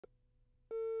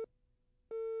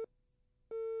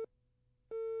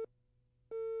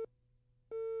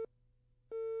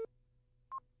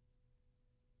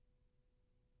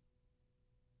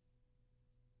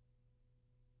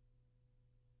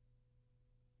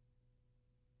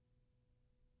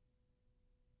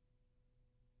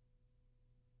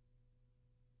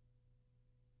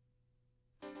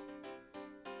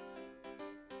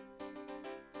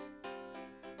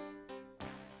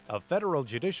a Federal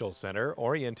Judicial Center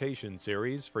orientation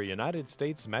series for United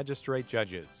States Magistrate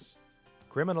Judges.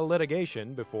 Criminal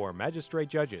Litigation Before Magistrate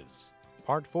Judges,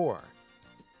 Part 4,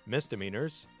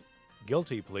 Misdemeanors,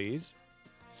 Guilty Pleas,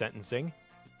 Sentencing,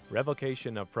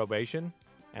 Revocation of Probation,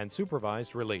 and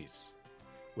Supervised Release,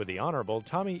 with the Honorable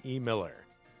Tommy E. Miller.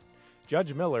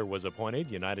 Judge Miller was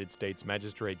appointed United States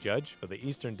Magistrate Judge for the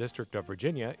Eastern District of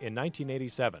Virginia in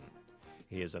 1987.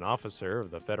 He is an officer of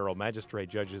the Federal Magistrate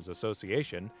Judges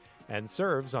Association and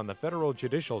serves on the Federal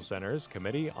Judicial Center's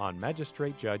Committee on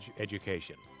Magistrate Judge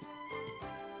Education.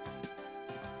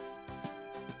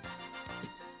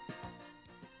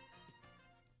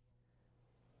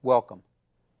 Welcome.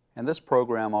 In this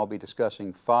program, I'll be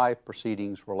discussing 5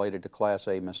 proceedings related to Class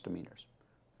A misdemeanors: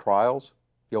 trials,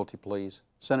 guilty pleas,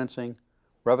 sentencing,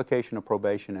 revocation of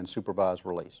probation, and supervised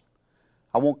release.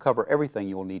 I won't cover everything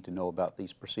you'll need to know about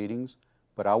these proceedings,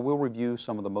 but I will review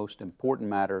some of the most important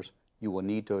matters you will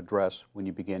need to address when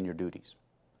you begin your duties.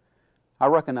 I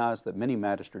recognize that many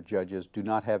magistrate judges do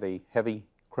not have a heavy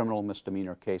criminal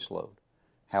misdemeanor caseload.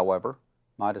 However,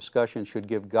 my discussion should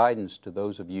give guidance to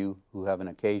those of you who have an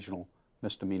occasional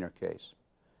misdemeanor case.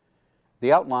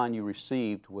 The outline you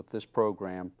received with this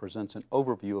program presents an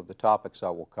overview of the topics I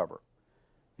will cover.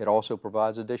 It also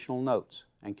provides additional notes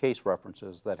and case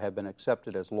references that have been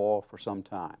accepted as law for some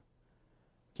time.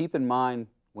 Keep in mind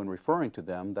when referring to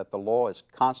them that the law is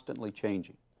constantly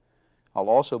changing. I'll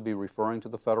also be referring to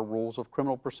the Federal Rules of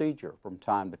Criminal Procedure from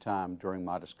time to time during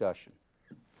my discussion.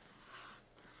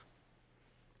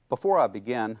 Before I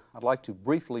begin, I'd like to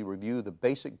briefly review the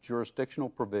basic jurisdictional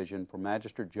provision for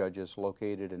magistrate judges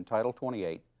located in Title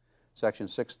 28, Section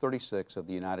 636 of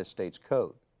the United States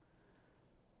Code.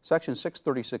 Section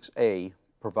 636A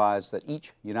provides that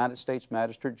each United States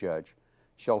magistrate judge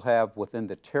shall have within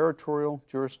the territorial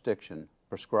jurisdiction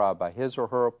prescribed by his or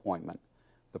her appointment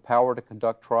the power to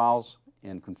conduct trials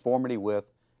in conformity with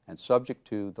and subject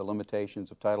to the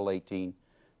limitations of Title 18,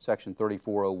 Section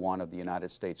 3401 of the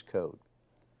United States Code.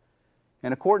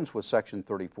 In accordance with Section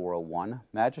 3401,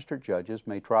 magistrate judges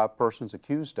may try persons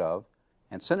accused of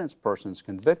and sentence persons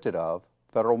convicted of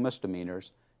federal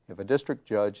misdemeanors if a district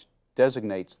judge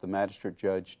designates the magistrate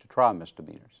judge to try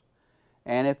misdemeanors,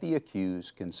 and if the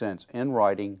accused consents in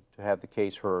writing to have the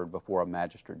case heard before a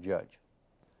magistrate judge.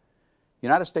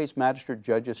 United States magistrate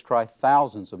judges try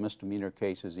thousands of misdemeanor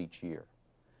cases each year.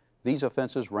 These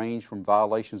offenses range from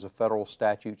violations of federal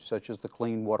statutes such as the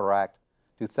Clean Water Act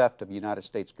to theft of United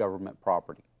States government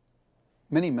property.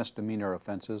 Many misdemeanor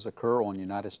offenses occur on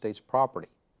United States property,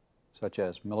 such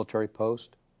as military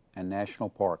posts and national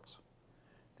parks.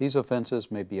 These offenses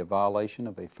may be a violation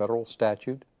of a federal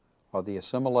statute or the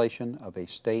assimilation of a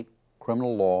state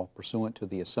criminal law pursuant to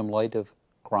the Assimilative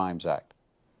Crimes Act.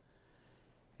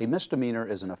 A misdemeanor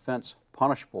is an offense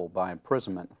punishable by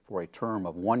imprisonment for a term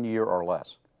of 1 year or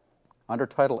less. Under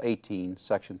Title 18,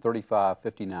 Section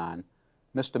 3559,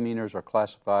 misdemeanors are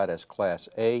classified as Class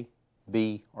A,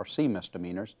 B, or C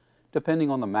misdemeanors, depending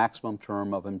on the maximum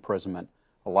term of imprisonment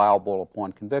allowable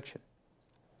upon conviction.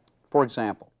 For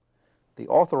example, the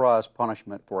authorized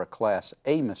punishment for a Class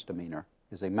A misdemeanor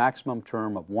is a maximum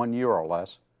term of 1 year or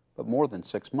less, but more than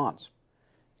 6 months.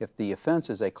 If the offense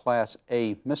is a Class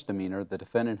A misdemeanor, the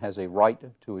defendant has a right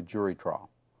to a jury trial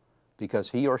because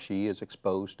he or she is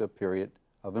exposed to a period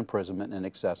of imprisonment in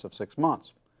excess of 6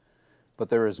 months. But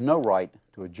there is no right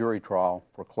to a jury trial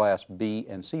for Class B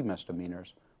and C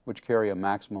misdemeanors, which carry a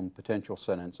maximum potential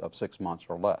sentence of 6 months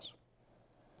or less.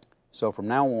 So from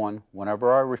now on,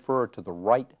 whenever I refer to the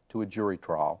right to a jury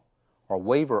trial or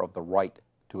waiver of the right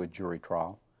to a jury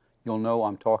trial, you'll know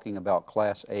I'm talking about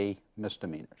Class A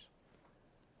misdemeanors.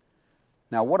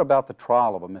 Now, what about the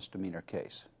trial of a misdemeanor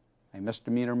case? A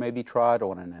misdemeanor may be tried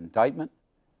on an indictment,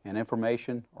 an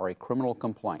information, or a criminal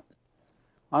complaint.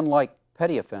 Unlike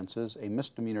petty offenses, a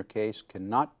misdemeanor case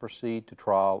cannot proceed to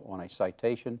trial on a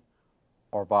citation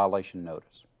or violation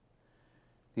notice.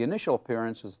 The initial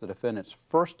appearance is the defendant's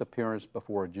first appearance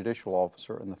before a judicial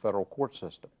officer in the federal court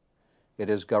system. It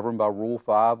is governed by Rule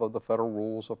 5 of the Federal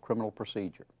Rules of Criminal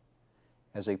Procedure.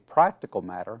 As a practical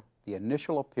matter, the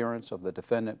initial appearance of the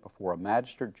defendant before a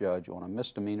magistrate judge on a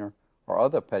misdemeanor or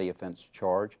other petty offense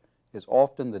charge is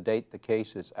often the date the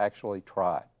case is actually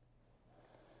tried.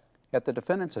 At the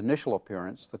defendant's initial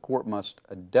appearance, the court must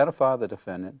identify the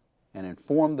defendant and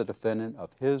inform the defendant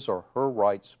of his or her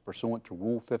rights pursuant to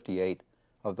Rule 58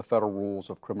 of the Federal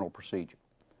Rules of Criminal Procedure.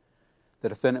 The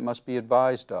defendant must be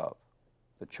advised of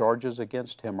the charges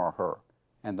against him or her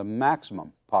and the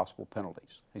maximum possible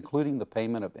penalties, including the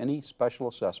payment of any special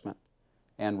assessment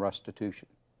and restitution.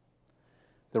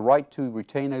 The right to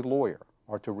retain a lawyer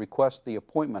or to request the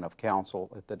appointment of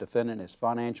counsel if the defendant is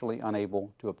financially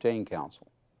unable to obtain counsel.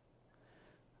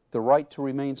 The right to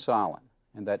remain silent,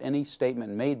 and that any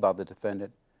statement made by the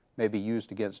defendant may be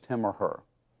used against him or her,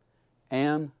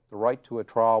 and the right to a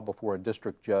trial before a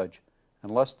district judge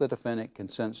unless the defendant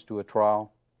consents to a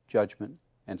trial, judgment,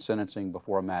 and sentencing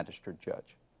before a magistrate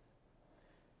judge.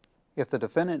 If the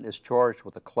defendant is charged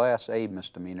with a Class A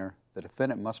misdemeanor, the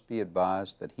defendant must be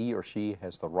advised that he or she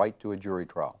has the right to a jury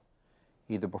trial,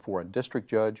 either before a district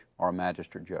judge or a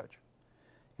magistrate judge.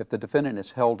 If the defendant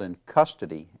is held in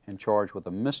custody and charged with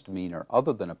a misdemeanor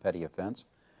other than a petty offense,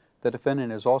 the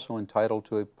defendant is also entitled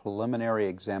to a preliminary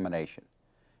examination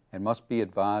and must be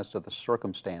advised of the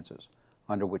circumstances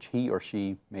under which he or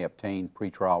she may obtain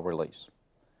pretrial release.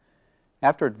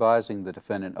 After advising the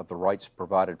defendant of the rights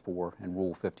provided for in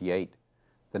Rule 58,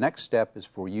 the next step is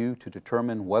for you to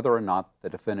determine whether or not the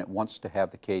defendant wants to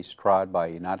have the case tried by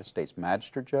a United States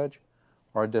magistrate judge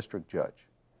or a district judge.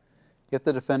 If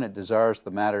the defendant desires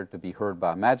the matter to be heard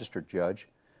by a magistrate judge,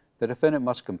 the defendant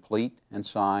must complete and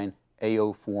sign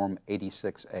AO Form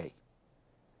 86A,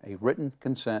 a written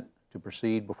consent to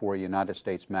proceed before a United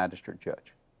States magistrate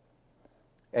judge.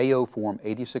 AO Form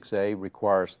 86A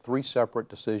requires 3 separate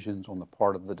decisions on the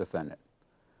part of the defendant.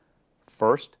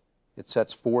 First, it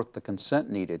sets forth the consent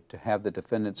needed to have the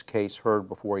defendant's case heard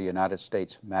before a United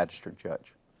States magistrate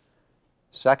judge.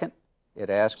 Second, it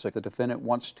asks if the defendant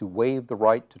wants to waive the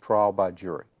right to trial by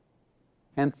jury.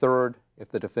 And third, if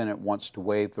the defendant wants to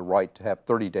waive the right to have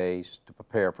 30 days to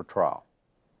prepare for trial.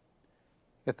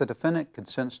 If the defendant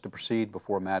consents to proceed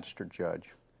before a magistrate judge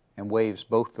and waives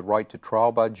both the right to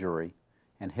trial by jury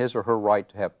and his or her right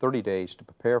to have 30 days to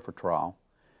prepare for trial,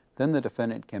 then the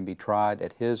defendant can be tried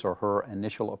at his or her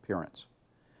initial appearance.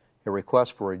 A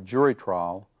request for a jury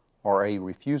trial or a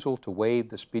refusal to waive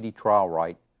the speedy trial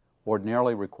right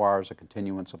ordinarily requires a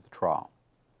continuance of the trial.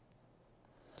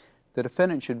 The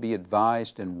defendant should be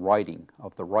advised in writing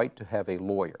of the right to have a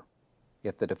lawyer.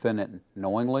 If the defendant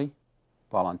knowingly,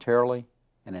 voluntarily,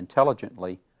 and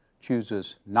intelligently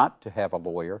chooses not to have a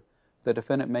lawyer, the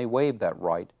defendant may waive that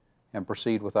right and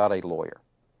proceed without a lawyer.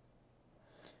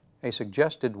 A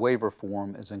suggested waiver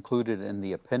form is included in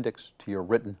the appendix to your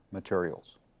written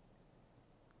materials.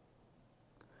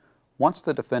 Once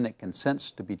the defendant consents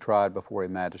to be tried before a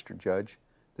magistrate judge,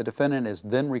 the defendant is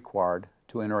then required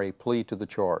to enter a plea to the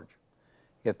charge.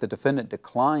 If the defendant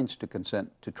declines to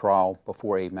consent to trial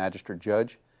before a magistrate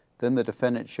judge, then the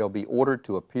defendant shall be ordered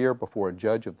to appear before a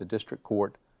judge of the district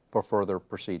court for further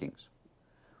proceedings.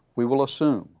 We will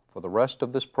assume for the rest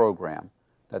of this program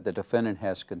that the defendant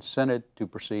has consented to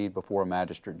proceed before a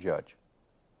magistrate judge.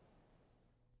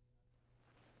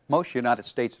 Most United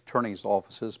States Attorney's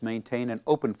offices maintain an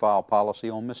open file policy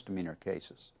on misdemeanor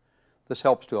cases. This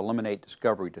helps to eliminate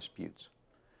discovery disputes.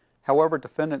 However,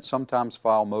 defendants sometimes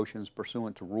file motions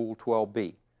pursuant to Rule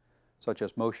 12b, such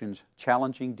as motions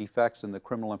challenging defects in the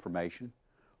criminal information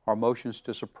or motions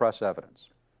to suppress evidence.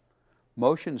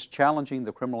 Motions challenging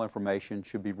the criminal information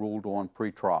should be ruled on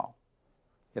pre-trial.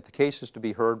 If the case is to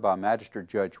be heard by a magistrate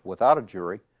judge without a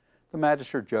jury, the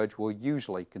magistrate judge will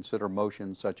usually consider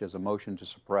motions such as a motion to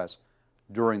suppress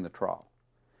during the trial.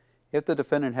 If the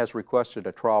defendant has requested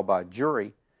a trial by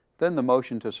jury, then the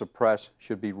motion to suppress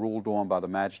should be ruled on by the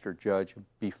magistrate judge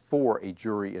before a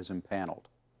jury is impaneled.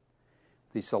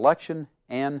 The selection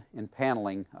and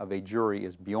impaneling of a jury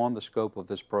is beyond the scope of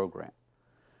this program.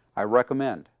 I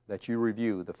recommend that you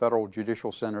review the Federal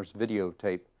Judicial Center's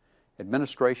videotape,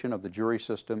 Administration of the Jury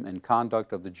System and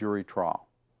Conduct of the Jury Trial.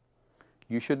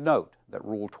 You should note that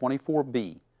Rule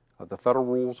 24b of the Federal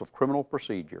Rules of Criminal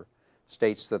Procedure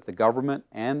states that the government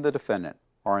and the defendant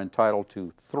are entitled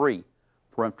to 3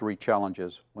 peremptory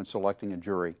challenges when selecting a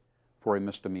jury for a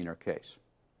misdemeanor case.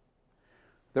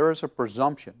 There is a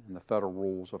presumption in the Federal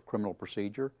Rules of Criminal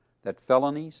Procedure that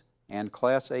felonies and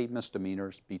Class A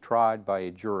misdemeanors be tried by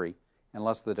a jury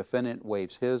unless the defendant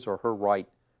waives his or her right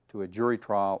to a jury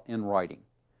trial in writing.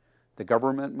 The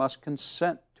government must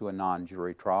consent to a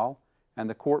non-jury trial, and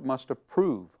the court must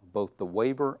approve both the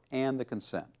waiver and the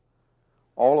consent.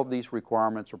 All of these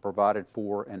requirements are provided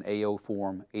for in AO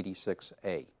Form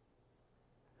 86A.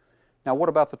 Now, what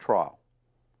about the trial?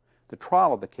 The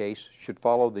trial of the case should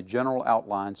follow the general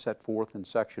outline set forth in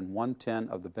Section 110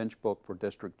 of the Bench Book for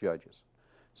District Judges.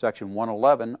 Section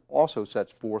 111 also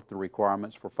sets forth the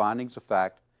requirements for findings of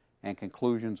fact and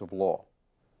conclusions of law.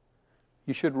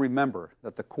 You should remember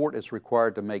that the court is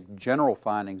required to make general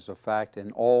findings of fact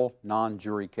in all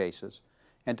non-jury cases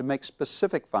and to make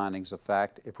specific findings of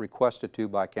fact if requested to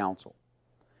by counsel.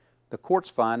 The court's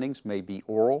findings may be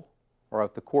oral, or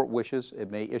if the court wishes,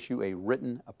 it may issue a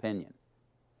written opinion.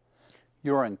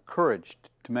 You are encouraged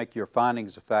to make your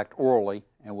findings of fact orally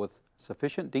and with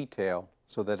sufficient detail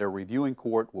so that a reviewing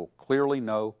court will clearly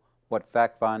know what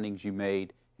fact findings you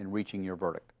made in reaching your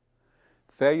verdict.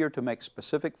 Failure to make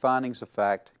specific findings of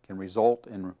fact can result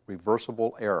in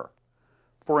reversible error.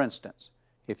 For instance,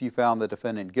 if you found the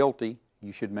defendant guilty,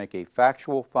 you should make a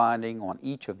factual finding on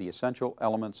each of the essential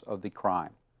elements of the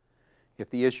crime. If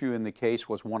the issue in the case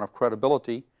was one of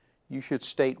credibility, you should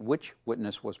state which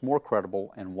witness was more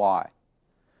credible and why.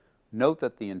 Note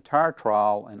that the entire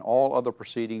trial and all other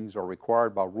proceedings are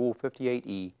required by Rule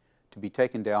 58E to be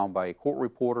taken down by a court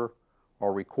reporter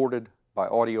or recorded by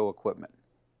audio equipment.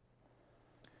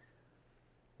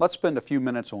 Let's spend a few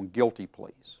minutes on guilty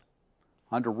pleas.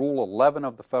 Under Rule 11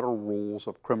 of the Federal Rules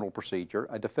of Criminal Procedure,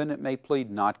 a defendant may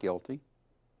plead not guilty,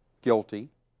 guilty,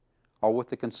 or with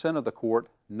the consent of the court,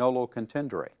 nolo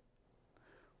contendere.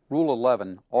 Rule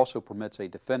 11 also permits a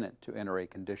defendant to enter a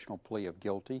conditional plea of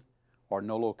guilty or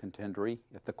nolo contendere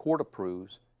if the court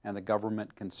approves and the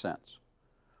government consents.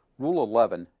 Rule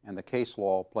 11 and the case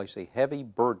law place a heavy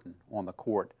burden on the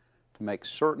court to make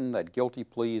certain that guilty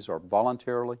pleas are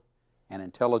voluntarily and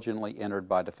intelligently entered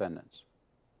by defendants.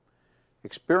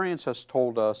 Experience has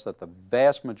told us that the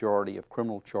vast majority of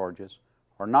criminal charges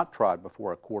are not tried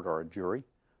before a court or a jury,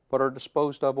 but are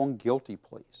disposed of on guilty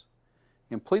pleas.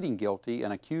 In pleading guilty,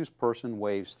 an accused person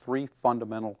waives three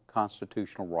fundamental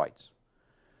constitutional rights: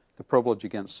 the privilege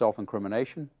against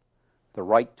self-incrimination, the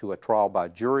right to a trial by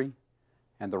jury,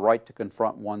 and the right to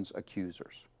confront one's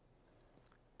accusers.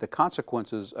 The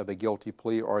consequences of a guilty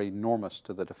plea are enormous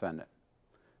to the defendant.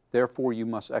 Therefore, you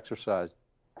must exercise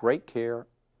great care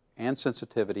and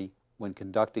sensitivity when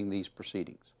conducting these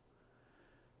proceedings.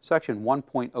 Section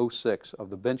 1.06 of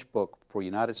the Bench Book for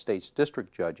United States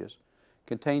District Judges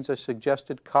contains a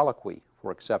suggested colloquy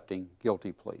for accepting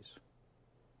guilty pleas.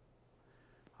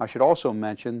 I should also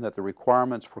mention that the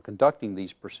requirements for conducting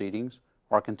these proceedings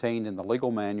are contained in the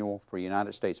Legal Manual for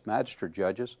United States Magistrate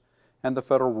Judges and the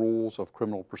Federal Rules of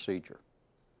Criminal Procedure.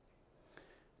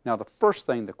 Now, the first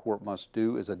thing the court must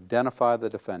do is identify the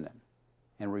defendant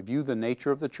and review the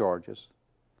nature of the charges,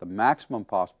 the maximum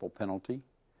possible penalty,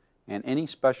 and any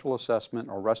special assessment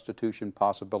or restitution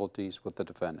possibilities with the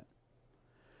defendant.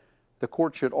 The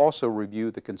court should also review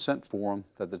the consent form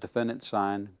that the defendant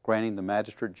signed granting the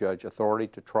magistrate judge authority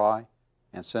to try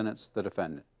and sentence the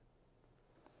defendant.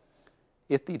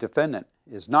 If the defendant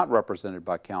is not represented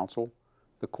by counsel,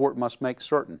 the court must make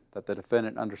certain that the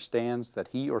defendant understands that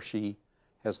he or she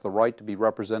has the right to be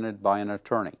represented by an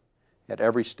attorney at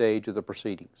every stage of the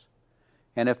proceedings,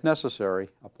 and if necessary,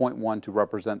 appoint one to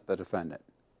represent the defendant.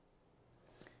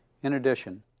 In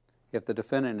addition, if the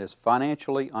defendant is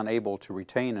financially unable to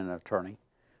retain an attorney,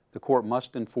 the court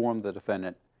must inform the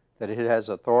defendant that it has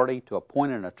authority to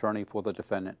appoint an attorney for the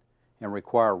defendant and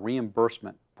require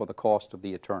reimbursement for the cost of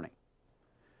the attorney.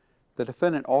 The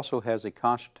defendant also has a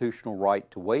constitutional right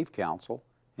to waive counsel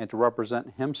and to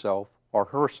represent himself or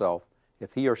herself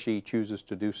if he or she chooses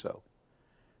to do so.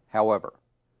 However,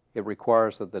 it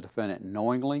requires that the defendant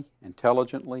knowingly,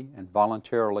 intelligently, and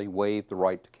voluntarily waive the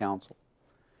right to counsel.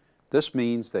 This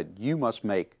means that you must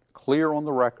make clear on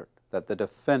the record that the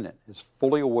defendant is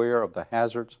fully aware of the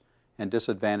hazards and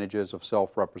disadvantages of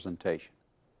self-representation.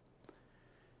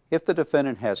 If the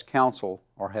defendant has counsel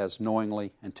or has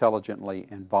knowingly, intelligently,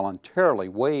 and voluntarily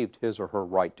waived his or her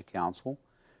right to counsel,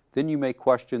 then you may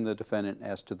question the defendant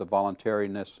as to the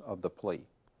voluntariness of the plea.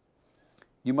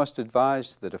 You must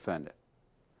advise the defendant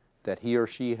that he or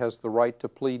she has the right to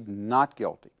plead not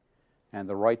guilty and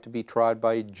the right to be tried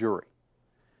by a jury,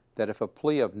 that if a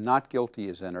plea of not guilty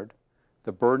is entered,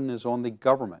 the burden is on the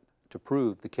government to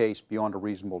prove the case beyond a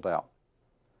reasonable doubt,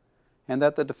 and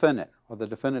that the defendant or the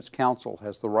defendant's counsel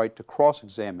has the right to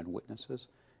cross-examine witnesses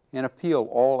and appeal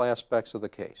all aspects of the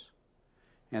case,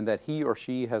 and that he or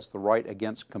she has the right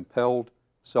against compelled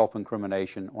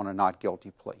self-incrimination on a not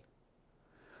guilty plea.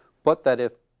 But that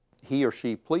if he or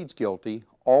she pleads guilty,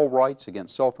 all rights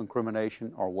against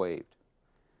self-incrimination are waived.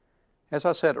 As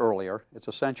I said earlier, it's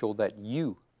essential that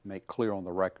you make clear on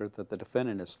the record that the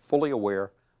defendant is fully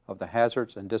aware of the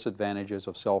hazards and disadvantages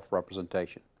of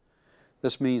self-representation.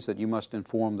 This means that you must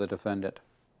inform the defendant,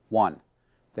 1,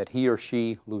 that he or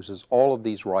she loses all of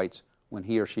these rights when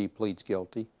he or she pleads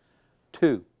guilty,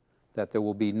 2, that there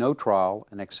will be no trial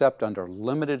and except under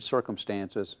limited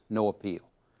circumstances, no appeal,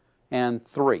 and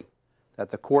 3, that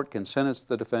the court can sentence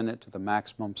the defendant to the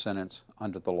maximum sentence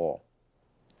under the law.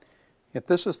 If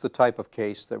this is the type of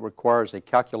case that requires a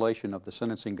calculation of the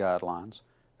sentencing guidelines,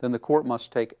 then the court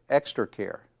must take extra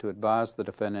care to advise the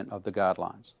defendant of the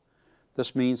guidelines.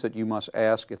 This means that you must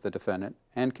ask if the defendant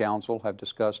and counsel have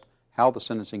discussed how the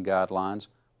sentencing guidelines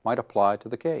might apply to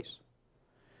the case.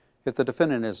 If the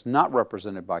defendant is not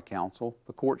represented by counsel,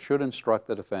 the court should instruct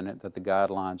the defendant that the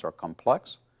guidelines are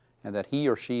complex and that he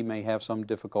or she may have some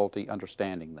difficulty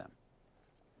understanding them.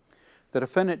 The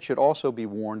defendant should also be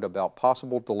warned about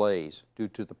possible delays due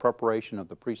to the preparation of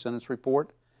the pre-sentence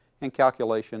report and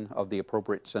calculation of the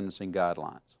appropriate sentencing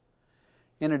guidelines.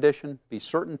 In addition, be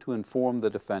certain to inform the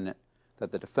defendant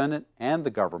that the defendant and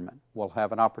the government will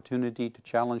have an opportunity to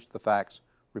challenge the facts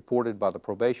reported by the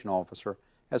probation officer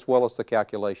as well as the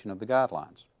calculation of the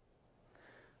guidelines.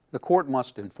 The court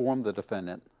must inform the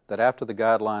defendant that after the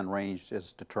guideline range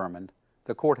is determined,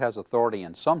 the court has authority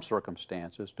in some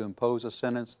circumstances to impose a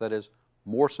sentence that is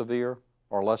more severe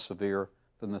or less severe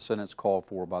than the sentence called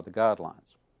for by the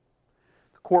guidelines.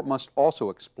 The court must also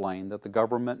explain that the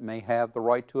government may have the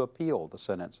right to appeal the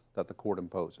sentence that the court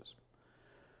imposes.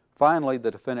 Finally, the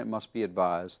defendant must be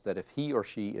advised that if he or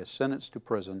she is sentenced to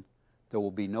prison, there will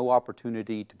be no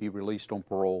opportunity to be released on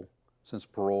parole since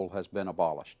parole has been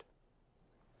abolished.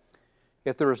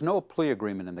 If there is no plea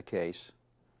agreement in the case,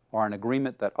 or an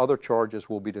agreement that other charges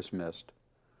will be dismissed,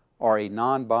 or a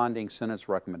non-binding sentence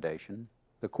recommendation,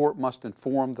 the court must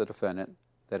inform the defendant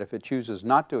that if it chooses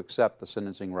not to accept the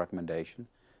sentencing recommendation,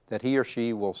 that he or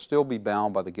she will still be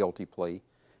bound by the guilty plea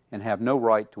and have no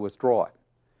right to withdraw it.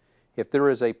 If there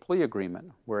is a plea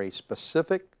agreement where a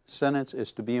specific sentence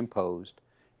is to be imposed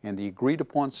and the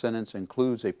agreed-upon sentence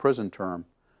includes a prison term,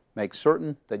 make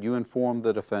certain that you inform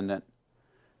the defendant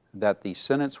that the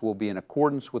sentence will be in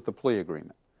accordance with the plea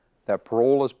agreement, that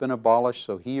parole has been abolished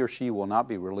so he or she will not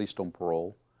be released on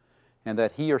parole, and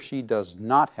that he or she does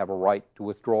not have a right to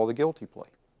withdraw the guilty plea.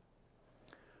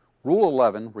 Rule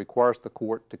 11 requires the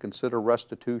court to consider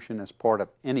restitution as part of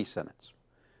any sentence.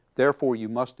 Therefore, you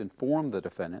must inform the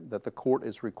defendant that the court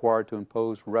is required to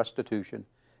impose restitution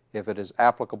if it is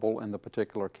applicable in the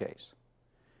particular case.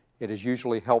 It is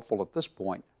usually helpful at this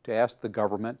point to ask the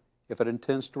government if it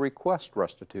intends to request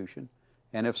restitution,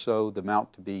 and if so, the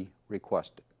amount to be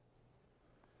requested.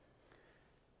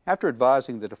 After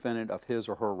advising the defendant of his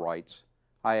or her rights,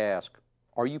 I ask,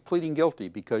 are you pleading guilty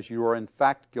because you are in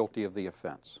fact guilty of the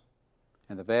offense?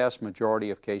 In the vast majority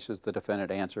of cases, the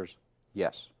defendant answers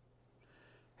yes.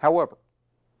 However,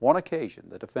 on occasion,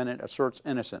 the defendant asserts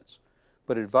innocence,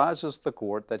 but advises the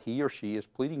court that he or she is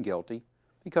pleading guilty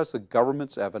because the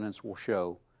government's evidence will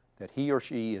show that he or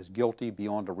she is guilty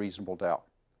beyond a reasonable doubt.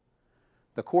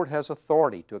 The court has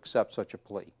authority to accept such a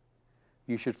plea.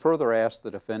 You should further ask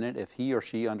the defendant if he or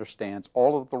she understands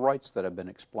all of the rights that have been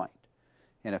explained,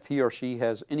 and if he or she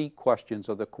has any questions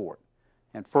of the court,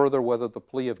 and further whether the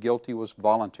plea of guilty was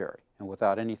voluntary and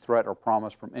without any threat or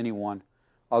promise from anyone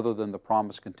other than the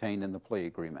promise contained in the plea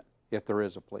agreement, if there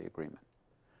is a plea agreement,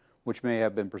 which may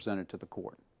have been presented to the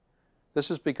court. This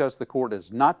is because the court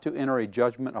is not to enter a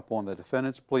judgment upon the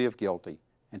defendant's plea of guilty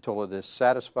until it is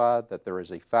satisfied that there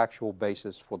is a factual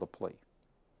basis for the plea.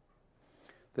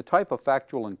 The type of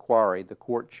factual inquiry the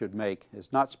court should make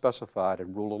is not specified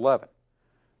in Rule 11.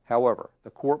 However, the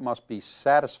court must be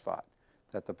satisfied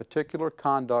that the particular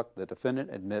conduct the defendant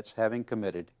admits having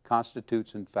committed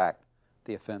constitutes, in fact,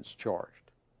 the offense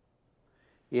charged.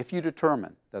 If you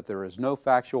determine that there is no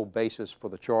factual basis for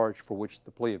the charge for which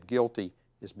the plea of guilty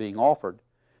is being offered,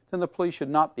 then the plea should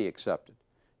not be accepted,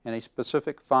 and a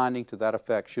specific finding to that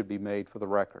effect should be made for the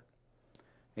record.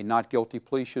 A not guilty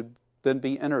plea should then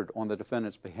be entered on the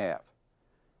defendant's behalf.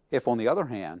 If, on the other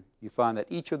hand, you find that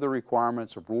each of the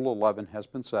requirements of Rule 11 has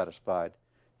been satisfied,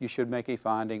 you should make a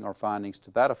finding or findings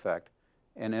to that effect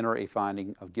and enter a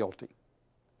finding of guilty.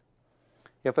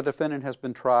 If a defendant has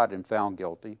been tried and found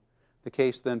guilty, the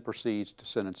case then proceeds to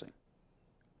sentencing.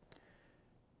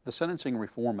 The Sentencing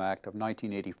Reform Act of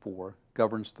 1984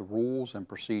 governs the rules and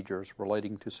procedures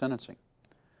relating to sentencing.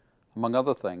 Among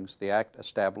other things, the Act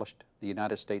established the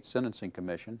United States Sentencing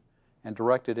Commission and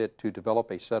directed it to develop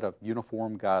a set of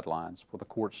uniform guidelines for the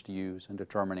courts to use in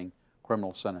determining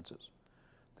criminal sentences.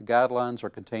 The guidelines are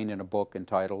contained in a book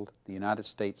entitled The United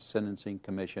States Sentencing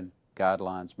Commission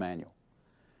Guidelines Manual.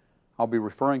 I'll be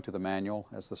referring to the manual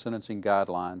as the sentencing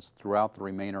guidelines throughout the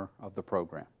remainder of the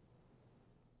program.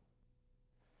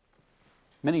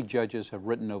 Many judges have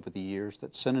written over the years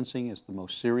that sentencing is the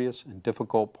most serious and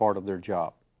difficult part of their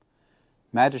job.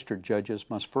 Magistrate judges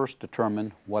must first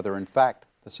determine whether, in fact,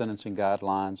 the sentencing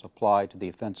guidelines apply to the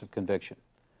offense of conviction.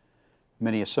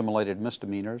 Many assimilated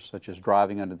misdemeanors, such as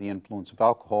driving under the influence of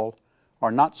alcohol,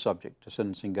 are not subject to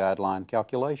sentencing guideline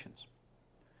calculations.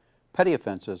 Petty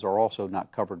offenses are also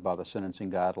not covered by the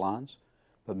sentencing guidelines,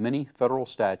 but many federal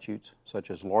statutes, such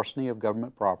as larceny of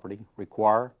government property,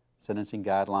 require sentencing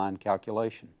guideline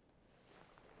calculation.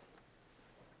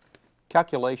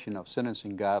 Calculation of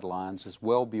sentencing guidelines is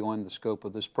well beyond the scope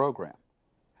of this program.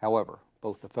 However,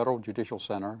 both the Federal Judicial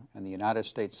Center and the United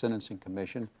States Sentencing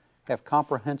Commission have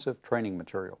comprehensive training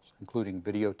materials, including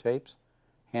videotapes,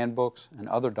 handbooks, and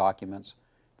other documents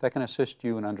that can assist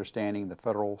you in understanding the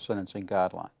federal sentencing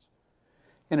guidelines.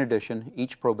 In addition,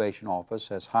 each probation office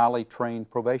has highly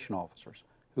trained probation officers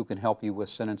who can help you with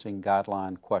sentencing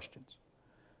guideline questions.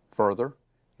 Further,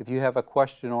 if you have a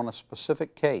question on a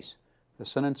specific case, the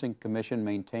Sentencing Commission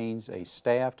maintains a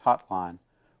staffed hotline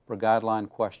for guideline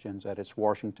questions at its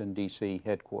Washington, D.C.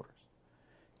 headquarters.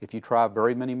 If you try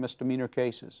very many misdemeanor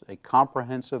cases, a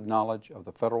comprehensive knowledge of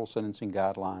the federal sentencing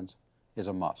guidelines is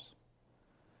a must.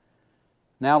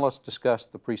 Now let's discuss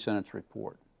the pre-sentence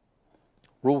report.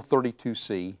 Rule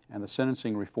 32C and the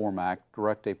Sentencing Reform Act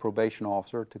direct a probation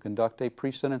officer to conduct a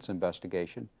pre-sentence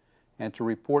investigation and to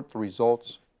report the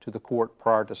results to the court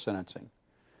prior to sentencing.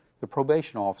 The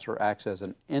probation officer acts as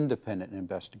an independent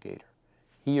investigator.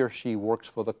 He or she works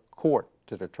for the court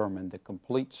to determine the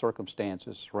complete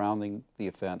circumstances surrounding the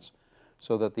offense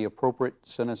so that the appropriate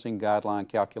sentencing guideline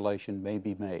calculation may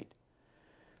be made.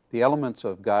 The elements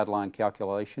of guideline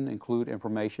calculation include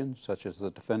information such as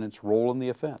the defendant's role in the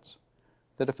offense,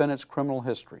 the defendant's criminal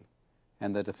history,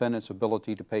 and the defendant's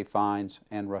ability to pay fines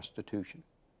and restitution.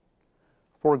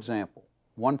 For example,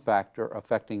 one factor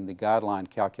affecting the guideline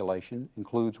calculation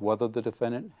includes whether the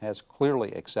defendant has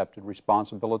clearly accepted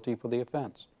responsibility for the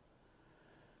offense.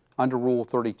 Under Rule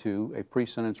 32, a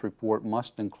pre-sentence report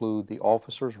must include the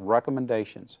officer's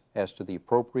recommendations as to the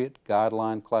appropriate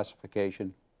guideline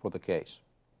classification for the case.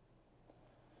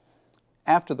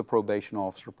 After the probation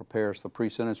officer prepares the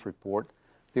pre-sentence report,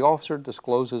 the officer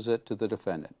discloses it to the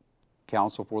defendant,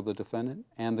 counsel for the defendant,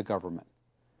 and the government.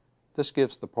 This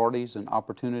gives the parties an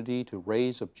opportunity to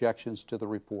raise objections to the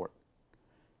report.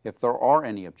 If there are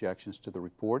any objections to the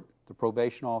report, the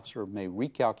probation officer may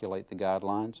recalculate the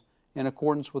guidelines in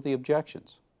accordance with the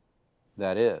objections.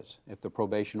 That is, if the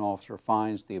probation officer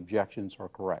finds the objections are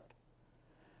correct.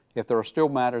 If there are still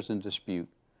matters in dispute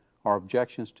or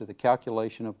objections to the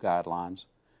calculation of guidelines,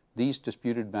 these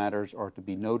disputed matters are to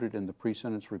be noted in the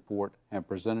pre-sentence report and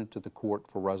presented to the court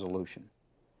for resolution.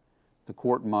 The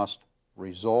court must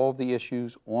resolve the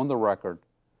issues on the record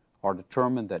or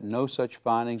determine that no such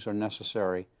findings are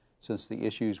necessary since the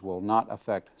issues will not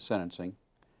affect sentencing,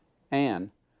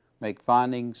 and make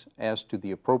findings as to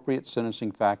the appropriate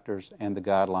sentencing factors and the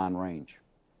guideline range.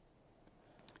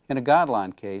 In a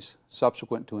guideline case,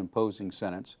 subsequent to imposing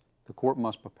sentence, the court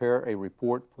must prepare a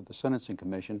report for the Sentencing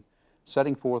Commission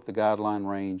setting forth the guideline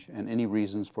range and any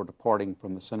reasons for departing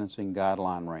from the sentencing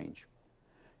guideline range.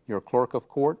 Your clerk of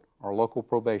court or local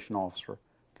probation officer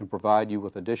can provide you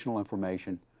with additional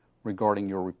information regarding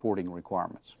your reporting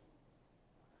requirements.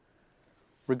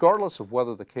 Regardless of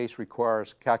whether the case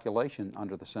requires calculation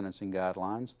under the sentencing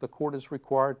guidelines, the court is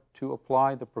required to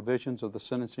apply the provisions of the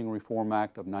Sentencing Reform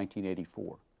Act of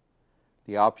 1984.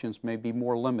 The options may be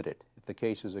more limited if the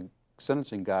case is a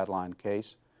sentencing guideline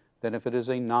case than if it is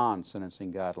a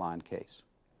non-sentencing guideline case.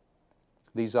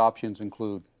 These options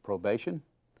include probation,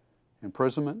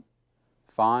 imprisonment,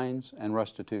 fines, and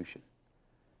restitution.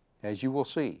 As you will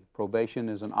see, probation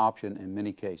is an option in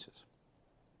many cases.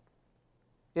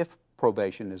 If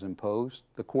probation is imposed,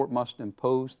 the court must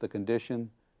impose the condition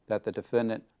that the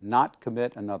defendant not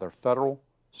commit another federal,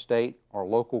 state, or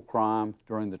local crime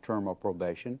during the term of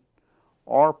probation,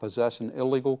 or possess an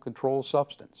illegal controlled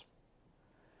substance.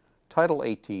 Title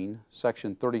 18,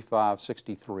 Section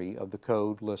 3563 of the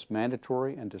Code lists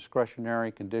mandatory and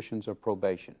discretionary conditions of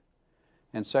probation,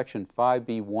 and Section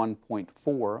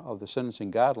 5B1.4 of the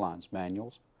Sentencing Guidelines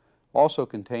Manuals also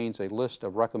contains a list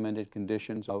of recommended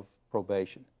conditions of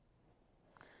probation.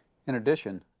 In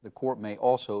addition, the court may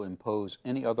also impose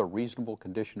any other reasonable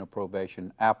condition of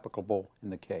probation applicable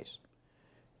in the case.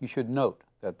 You should note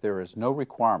that there is no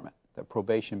requirement that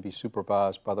probation be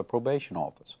supervised by the probation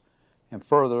office, and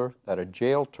further that a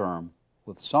jail term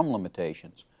with some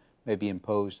limitations may be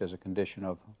imposed as a condition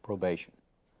of probation.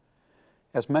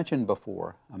 As mentioned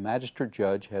before, a magistrate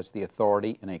judge has the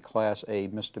authority in a Class A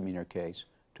misdemeanor case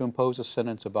to impose a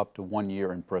sentence of up to 1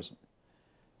 year in prison.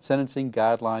 Sentencing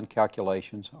guideline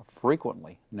calculations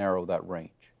frequently narrow that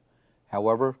range.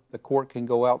 However, the court can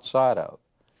go outside of,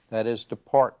 that is,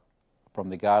 depart from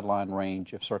the guideline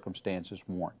range if circumstances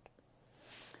warrant.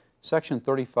 Section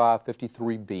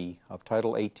 3553B of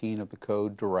Title 18 of the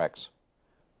Code directs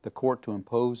the court to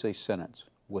impose a sentence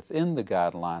within the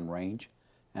guideline range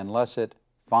unless it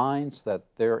finds that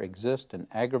there exists an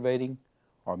aggravating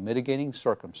or mitigating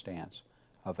circumstance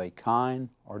of a kind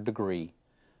or degree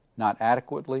not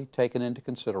adequately taken into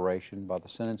consideration by the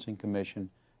Sentencing Commission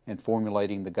in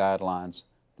formulating the guidelines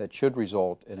that should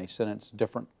result in a sentence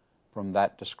different from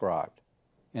that described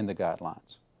in the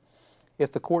guidelines.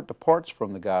 If the court departs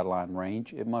from the guideline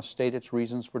range, it must state its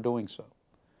reasons for doing so.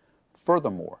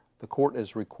 Furthermore, the court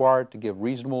is required to give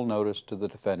reasonable notice to the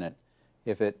defendant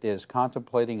if it is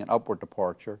contemplating an upward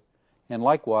departure, and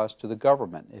likewise to the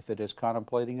government if it is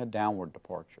contemplating a downward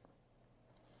departure.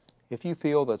 If you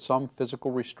feel that some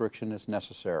physical restriction is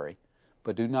necessary,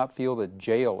 but do not feel that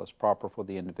jail is proper for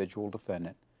the individual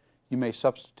defendant, you may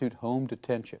substitute home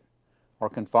detention or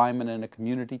confinement in a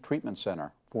community treatment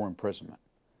center for imprisonment.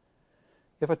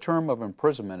 If a term of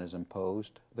imprisonment is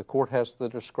imposed, the court has the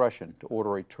discretion to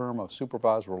order a term of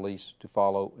supervised release to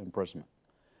follow imprisonment.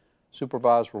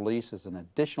 Supervised release is an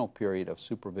additional period of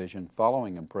supervision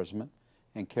following imprisonment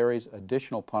and carries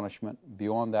additional punishment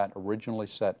beyond that originally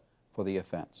set for the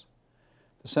offense.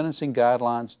 The sentencing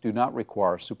guidelines do not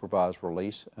require supervised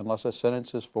release unless a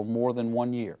sentence is for more than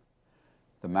 1 year.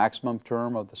 The maximum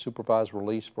term of the supervised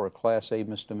release for a Class A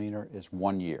misdemeanor is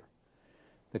 1 year.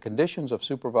 The conditions of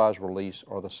supervised release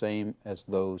are the same as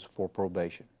those for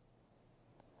probation.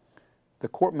 The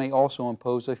court may also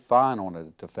impose a fine on a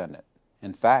defendant.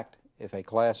 In fact, if a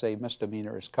Class A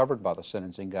misdemeanor is covered by the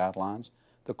sentencing guidelines,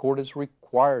 the court is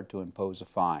required to impose a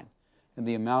fine, and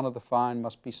the amount of the fine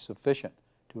must be sufficient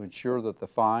to ensure that the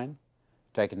fine,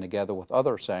 taken together with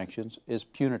other sanctions, is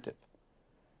punitive.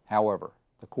 However,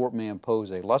 the court may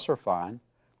impose a lesser fine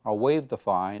or waive the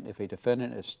fine if a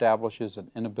defendant establishes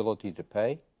an inability to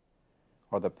pay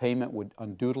or the payment would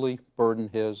unduly burden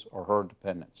his or her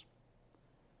dependents.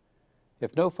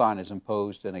 If no fine is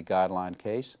imposed in a guideline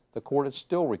case, the court is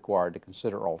still required to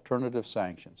consider alternative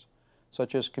sanctions,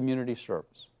 such as community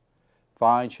service.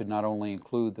 Fines should not only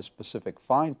include the specific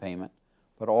fine payment,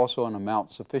 but also an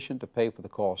amount sufficient to pay for the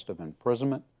cost of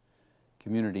imprisonment,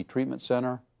 community treatment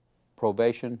center,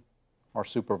 probation, or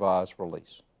supervised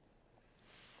release.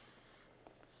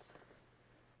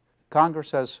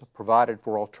 Congress has provided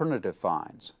for alternative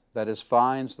fines, that is,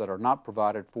 fines that are not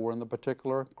provided for in the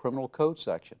particular criminal code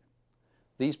section.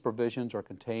 These provisions are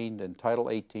contained in Title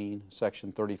 18,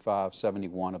 Section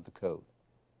 3571 of the Code.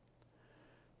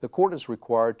 The court is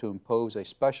required to impose a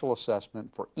special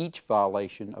assessment for each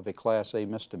violation of a Class A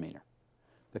misdemeanor.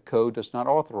 The Code does not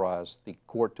authorize the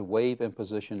court to waive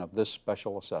imposition of this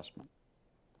special assessment.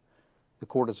 The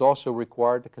court is also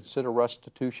required to consider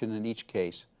restitution in each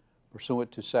case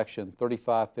pursuant to Section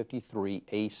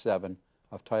 3553A7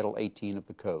 of Title 18 of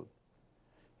the Code.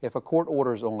 If a court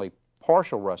orders only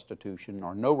partial restitution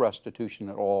or no restitution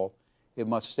at all, it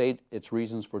must state its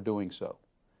reasons for doing so.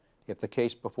 If the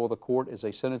case before the court is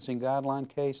a sentencing guideline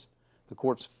case, the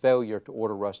court's failure to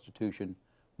order restitution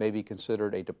may be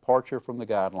considered a departure from the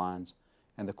guidelines,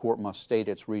 and the court must state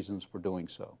its reasons for doing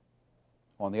so.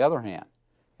 On the other hand,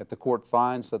 if the court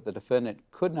finds that the defendant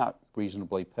could not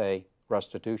reasonably pay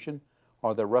restitution,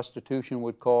 or that restitution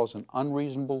would cause an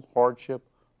unreasonable hardship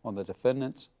on the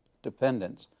defendant's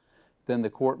dependents, then the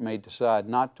court may decide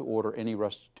not to order any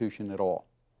restitution at all.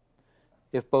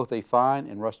 If both a fine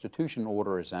and restitution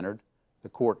order is entered, the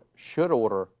court should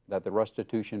order that the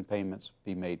restitution payments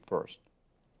be made first.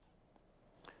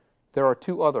 There are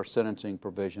two other sentencing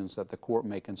provisions that the court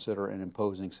may consider in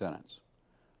imposing sentence.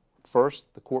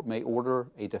 First, the court may order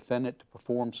a defendant to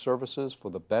perform services for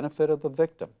the benefit of the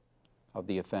victim of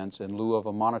the offense in lieu of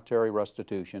a monetary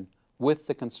restitution with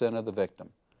the consent of the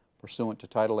victim, pursuant to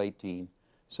Title 18,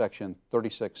 Section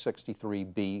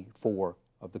 3663B4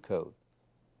 of the Code.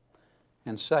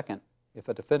 And second, if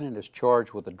a defendant is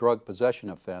charged with a drug possession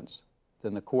offense,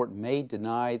 then the court may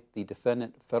deny the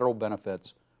defendant federal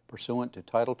benefits pursuant to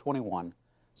Title 21,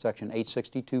 Section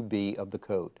 862B of the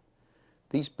Code.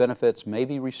 These benefits may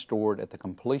be restored at the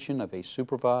completion of a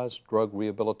supervised drug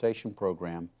rehabilitation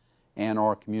program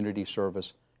and/or community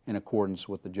service in accordance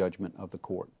with the judgment of the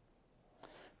court.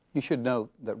 You should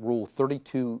note that Rule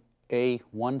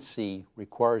 32A1C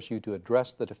requires you to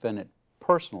address the defendant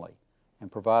personally and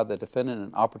provide the defendant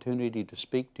an opportunity to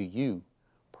speak to you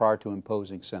prior to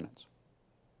imposing sentence.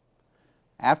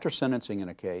 After sentencing in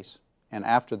a case, and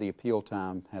after the appeal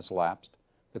time has lapsed,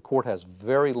 the court has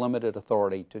very limited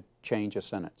authority to change a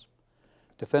sentence.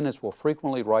 Defendants will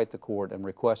frequently write the court and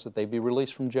request that they be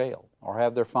released from jail or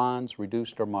have their fines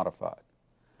reduced or modified.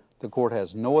 The court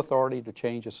has no authority to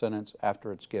change a sentence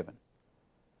after it's given.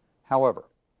 However,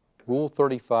 Rule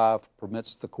 35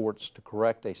 permits the courts to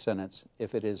correct a sentence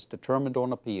if it is determined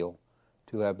on appeal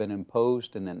to have been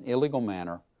imposed in an illegal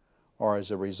manner or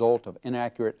as a result of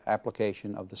inaccurate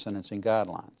application of the sentencing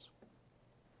guidelines.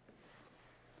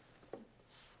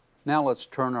 Now let's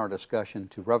turn our discussion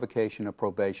to revocation of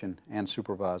probation and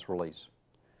supervised release.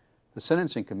 The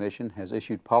Sentencing Commission has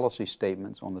issued policy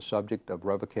statements on the subject of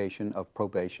revocation of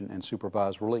probation and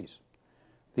supervised release.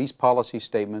 These policy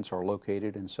statements are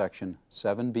located in Section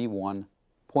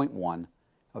 7B1.1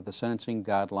 of the Sentencing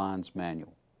Guidelines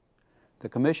Manual. The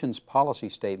Commission's policy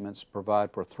statements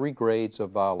provide for 3 grades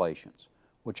of violations,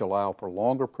 which allow for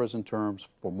longer prison terms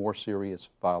for more serious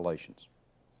violations.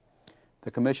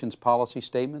 The Commission's policy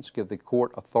statements give the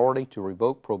court authority to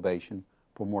revoke probation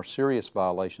for more serious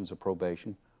violations of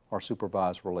probation or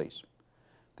supervised release.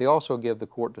 They also give the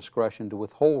court discretion to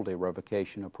withhold a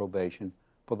revocation of probation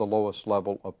for the lowest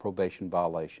level of probation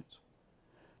violations.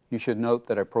 You should note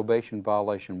that a probation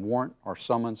violation warrant or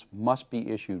summons must be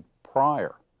issued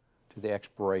prior to the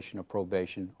expiration of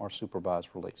probation or supervised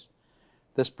release.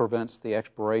 This prevents the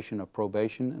expiration of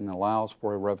probation and allows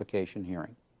for a revocation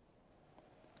hearing.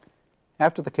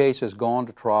 After the case has gone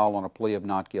to trial on a plea of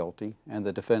not guilty and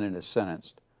the defendant is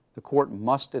sentenced, the court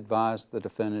must advise the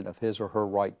defendant of his or her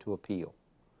right to appeal.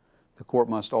 The court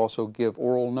must also give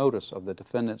oral notice of the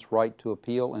defendant's right to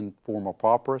appeal in forma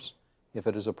pauperis if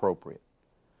it is appropriate.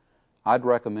 I'd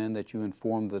recommend that you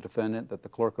inform the defendant that the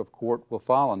clerk of court will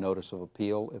file a notice of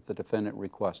appeal if the defendant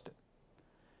requests it.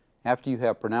 After you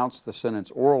have pronounced the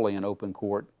sentence orally in open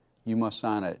court, you must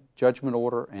sign a judgment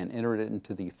order and enter it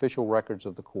into the official records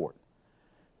of the court.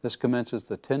 This commences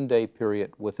the 10-day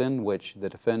period within which the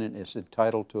defendant is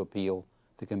entitled to appeal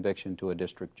the conviction to a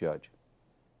district judge.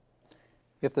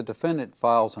 If the defendant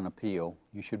files an appeal,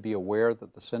 you should be aware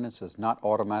that the sentence is not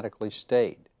automatically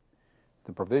stayed.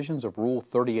 The provisions of Rule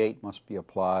 38 must be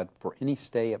applied for any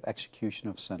stay of execution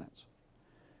of sentence.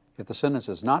 If the sentence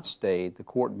is not stayed, the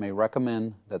court may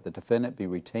recommend that the defendant be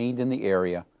retained in the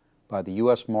area by the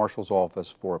U.S. Marshal's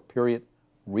Office for a period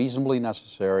reasonably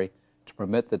necessary to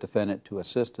permit the defendant to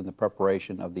assist in the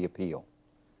preparation of the appeal.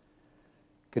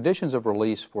 Conditions of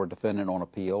release for a defendant on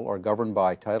appeal are governed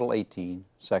by Title 18,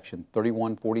 Section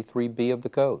 3143B of the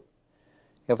Code.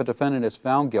 If a defendant is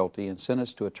found guilty and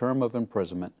sentenced to a term of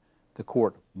imprisonment, the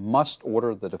court must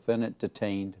order the defendant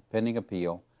detained pending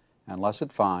appeal unless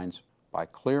it finds, by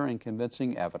clear and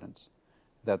convincing evidence,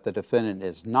 that the defendant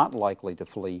is not likely to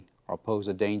flee or pose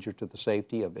a danger to the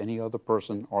safety of any other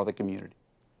person or the community,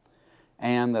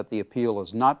 and that the appeal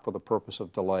is not for the purpose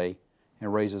of delay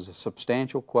and raises a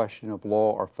substantial question of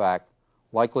law or fact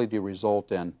likely to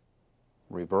result in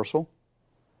reversal,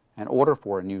 an order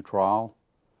for a new trial,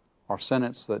 or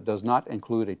sentence that does not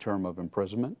include a term of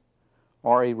imprisonment,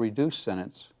 or a reduced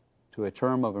sentence to a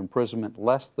term of imprisonment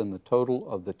less than the total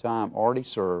of the time already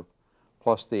served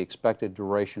plus the expected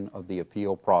duration of the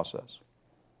appeal process.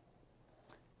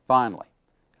 Finally,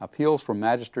 appeals from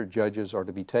magistrate judges are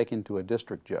to be taken to a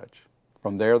district judge.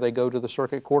 From there they go to the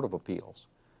Circuit Court of Appeals,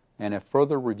 and if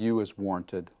further review is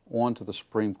warranted, on to the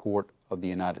Supreme Court of the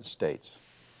United States.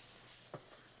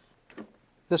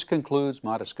 This concludes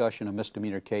my discussion of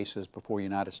misdemeanor cases before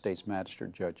United States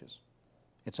magistrate judges.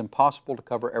 It's impossible to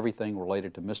cover everything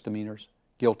related to misdemeanors,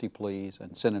 guilty pleas,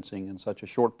 and sentencing in such a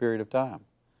short period of time.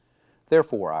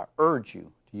 Therefore, I urge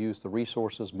you to use the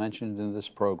resources mentioned in this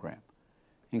program,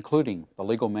 including the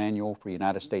Legal Manual for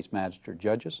United States Magistrate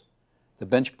Judges, the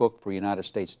Bench Book for United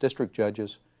States District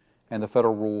Judges, and the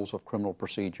Federal Rules of Criminal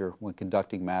Procedure when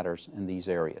conducting matters in these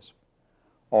areas.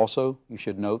 Also, you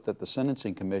should note that the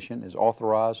Sentencing Commission is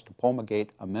authorized to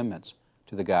promulgate amendments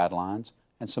to the guidelines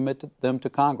and submit them to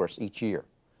Congress each year.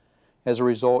 As a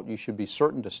result, you should be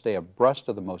certain to stay abreast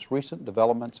of the most recent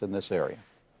developments in this area.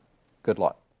 Good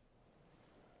luck.